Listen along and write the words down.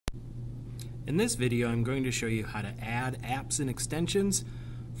In this video, I'm going to show you how to add apps and extensions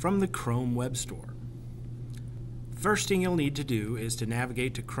from the Chrome Webstore. First thing you'll need to do is to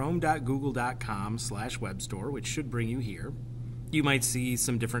navigate to chrome.google.com/webstore, which should bring you here. You might see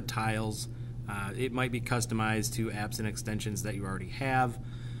some different tiles. It might be customized to apps and extensions that you already have,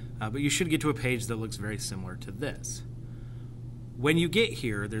 but you should get to a page that looks very similar to this. When you get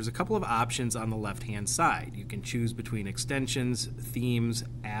here, there's a couple of options on the left-hand side. You can choose between extensions, themes,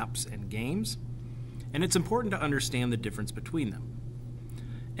 apps, and games. And it's important to understand the difference between them.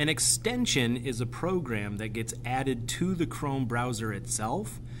 An extension is a program that gets added to the Chrome browser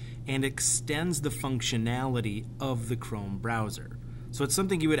itself and extends the functionality of the Chrome browser. So it's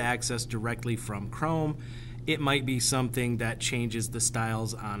something you would access directly from Chrome. It might be something that changes the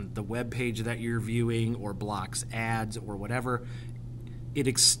styles on the web page that you're viewing or blocks ads or whatever. It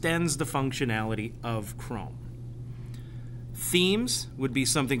extends the functionality of Chrome. Themes would be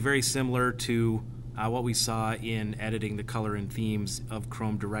something very similar to what we saw in editing the color and themes of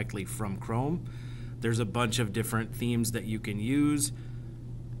Chrome directly from Chrome. There's a bunch of different themes that you can use.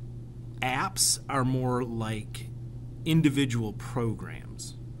 Apps are more like individual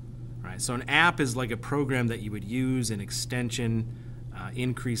programs. Right? So an app is like a program that you would use. An extension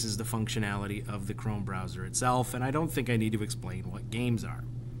increases the functionality of the Chrome browser itself, and I don't think I need to explain what games are.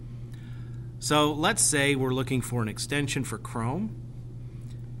 So let's say we're looking for an extension for Chrome,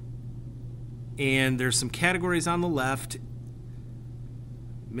 and there's some categories on the left.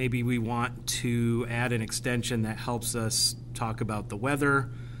 Maybe we want to add an extension that helps us talk about the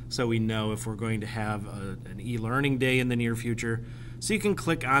weather, so we know if we're going to have an e-learning day in the near future. So you can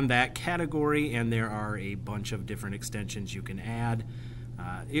click on that category, and there are a bunch of different extensions you can add.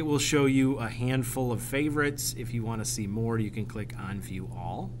 It will show you a handful of favorites. If you want to see more, you can click on View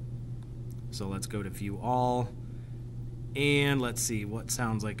All. So let's go to View All, and let's see what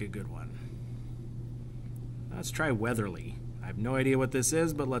sounds like a good one. Let's try Weatherly. I have no idea what this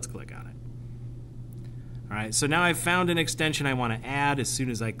is, but let's click on it. Alright, so now I've found an extension I want to add. As soon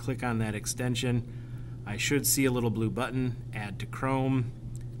as I click on that extension, I should see a little blue button, Add to Chrome.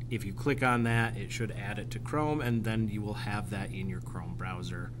 If you click on that, it should add it to Chrome, and then you will have that in your Chrome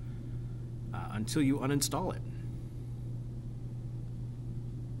browser until you uninstall it.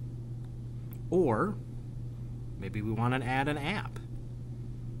 Or maybe we want to add an app.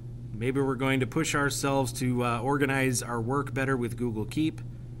 Maybe we're going to push ourselves to organize our work better with Google Keep.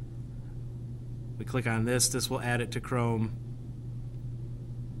 We click on this. This will add it to Chrome.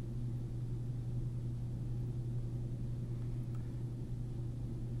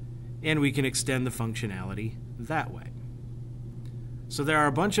 And we can extend the functionality that way. So there are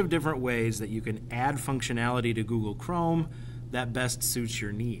a bunch of different ways that you can add functionality to Google Chrome that best suits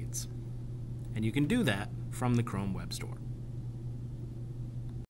your needs. And you can do that from the Chrome Web Store.